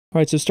All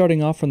right, so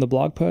starting off from the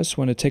blog post,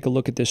 we want to take a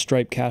look at this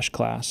Stripe Cache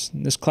class.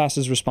 And this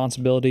class's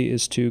responsibility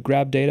is to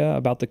grab data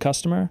about the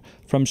customer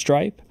from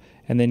Stripe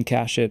and then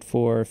cache it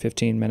for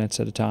 15 minutes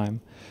at a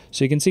time.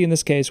 So you can see in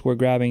this case, we're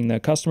grabbing the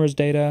customer's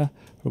data,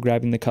 we're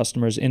grabbing the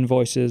customer's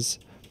invoices,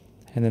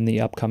 and then the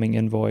upcoming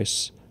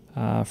invoice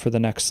for the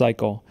next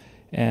cycle.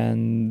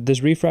 And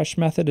this refresh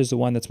method is the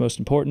one that's most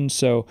important.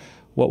 So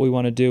what we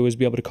want to do is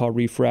be able to call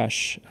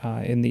refresh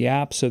in the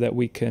app so that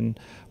we can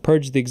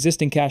purge the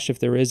existing cache if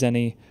there is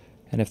any.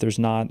 And if there's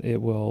not,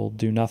 it will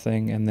do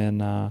nothing. And then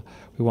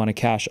we want to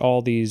cache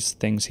all these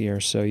things here.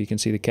 So you can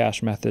see the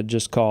cache method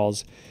just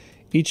calls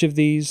each of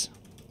these,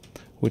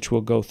 which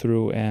will go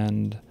through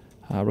and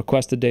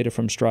request the data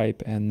from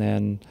Stripe and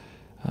then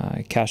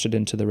cache it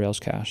into the Rails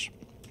cache.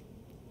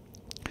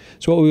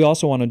 So what we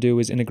also want to do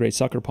is integrate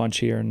Sucker Punch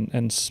here.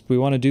 And we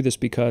want to do this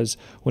because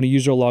when a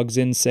user logs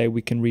in, say,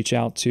 we can reach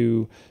out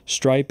to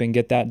Stripe and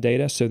get that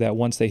data so that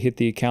once they hit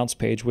the accounts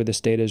page where this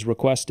data is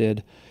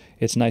requested,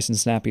 it's nice and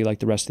snappy like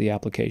the rest of the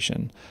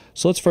application.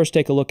 So let's first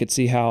take a look and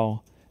see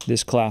how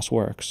this class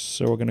works.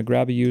 So we're going to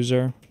grab a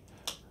user,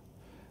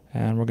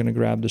 and we're going to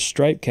grab the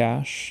Stripe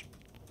Cache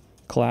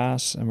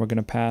class, and we're going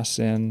to pass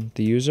in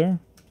the user,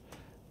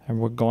 and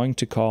we're going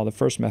to call the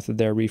first method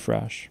there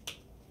refresh.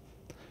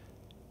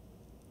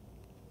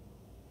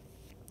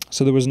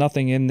 So there was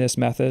nothing in this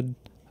method,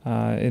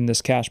 in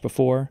this cache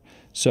before.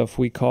 So if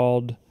we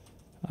called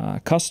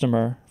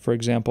customer, for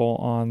example,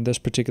 on this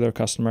particular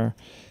customer,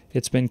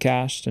 it's been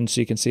cached, and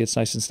so you can see it's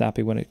nice and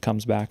snappy when it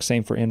comes back.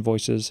 Same for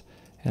invoices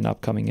and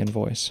upcoming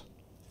invoice.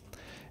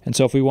 And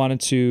so if we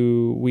wanted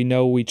to, we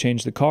know we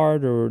changed the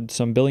card or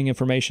some billing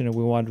information and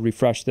we wanted to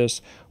refresh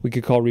this, we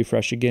could call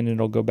refresh again and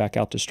it'll go back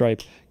out to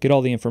Stripe, get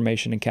all the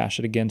information and cache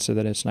it again so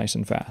that it's nice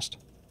and fast.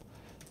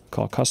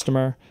 Call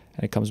customer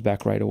and it comes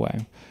back right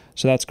away.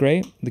 So that's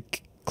great. The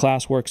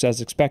class works as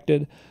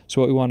expected.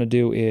 So what we want to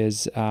do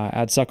is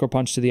add Sucker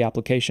Punch to the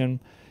application,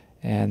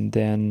 and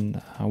then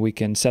we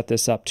can set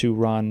this up to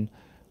run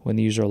when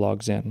the user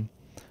logs in.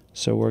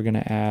 So we're going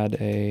to add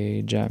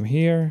a gem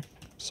here,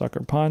 Sucker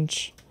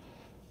Punch.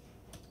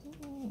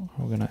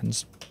 We're going to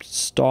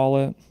install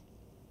it.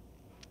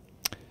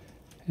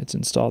 It's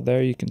installed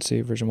there. You can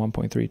see version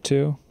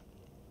 1.32.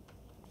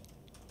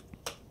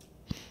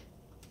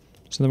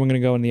 So then we're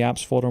going to go in the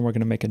apps folder and we're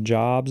going to make a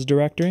jobs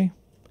directory.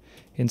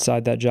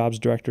 Inside that jobs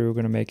directory, we're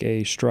going to make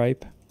a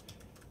Stripe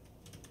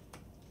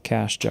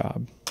cache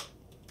job.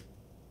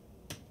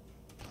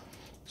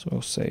 So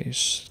we'll say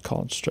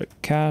call it Stripe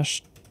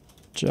cache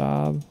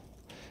job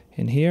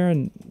in here,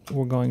 and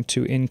we're going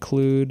to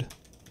include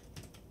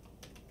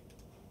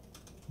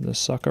the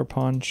Sucker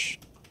Punch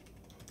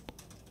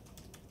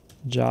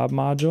job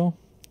module.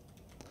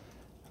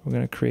 We're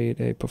going to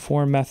create a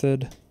perform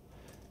method,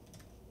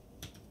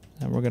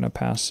 and we're going to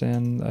pass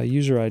in a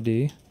user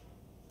ID.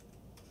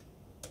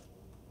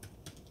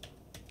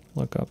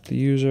 Look up the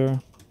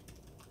user,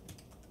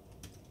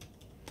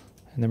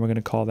 and then we're going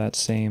to call that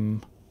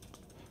same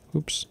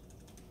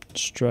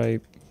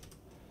Stripe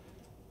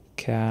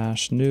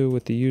cache new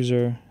with the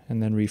user,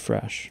 and then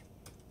refresh.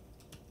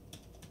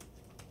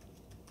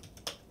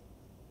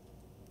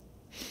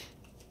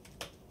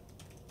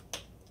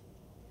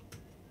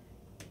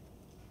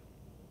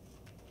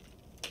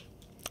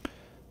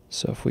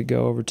 So if we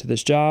go over to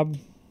this job,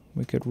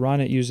 we could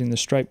run it using the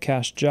Stripe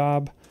cache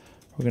job.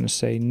 We're going to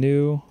say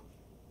new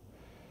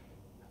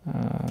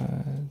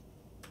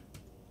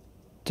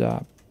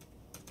dot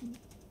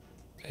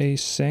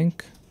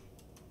async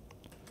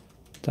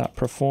dot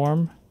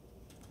perform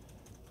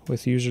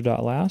with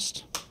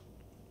user.last.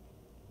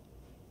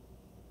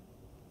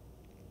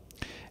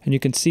 And you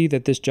can see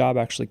that this job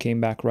actually came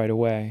back right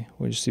away.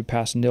 We just see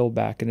pass nil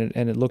back, and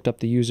it looked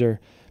up the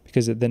user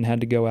because it then had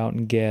to go out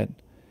and get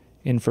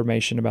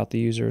information about the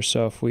user.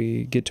 So if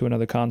we get to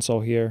another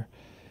console here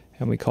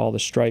and we call the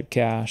Stripe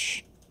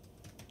cache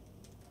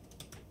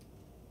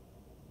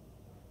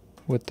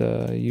with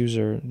the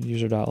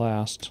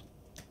user.last,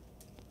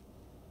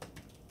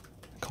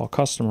 call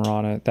customer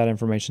on it, that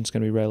information is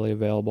going to be readily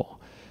available.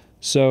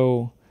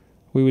 So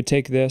we would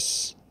take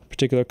this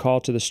particular call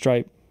to the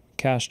Stripe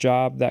cache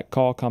job. That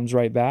call comes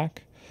right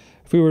back.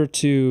 If we were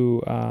to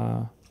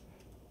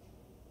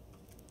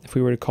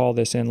call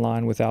this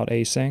inline without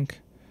async,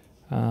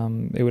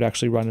 it would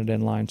actually run it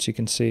inline. So you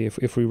can see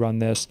if we run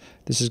this,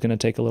 this is going to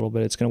take a little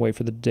bit. It's going to wait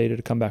for the data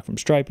to come back from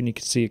Stripe, and you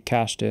can see it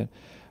cached it.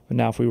 But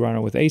now if we run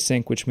it with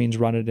async, which means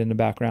run it in the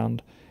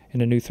background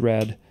in a new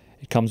thread,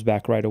 it comes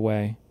back right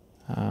away,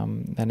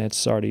 and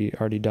it's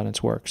already done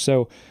its work.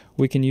 So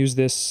we can use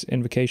this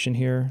invocation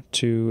here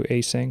to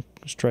async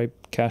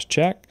Stripe cache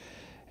check,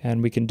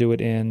 and we can do it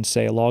in,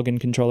 say, a login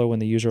controller when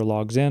the user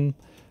logs in,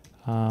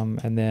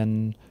 and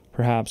then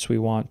perhaps we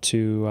want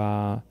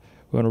to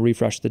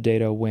refresh the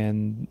data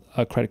when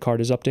a credit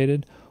card is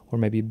updated, or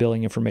maybe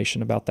billing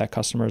information about that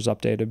customer is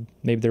updated,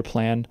 maybe their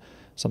plan,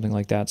 something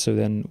like that. So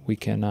then we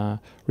can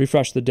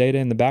refresh the data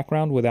in the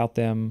background without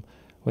them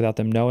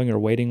knowing or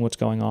waiting what's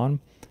going on,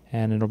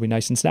 and it'll be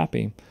nice and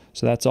snappy.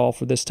 So that's all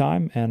for this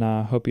time, and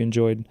I hope you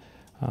enjoyed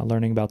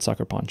learning about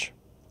Sucker Punch.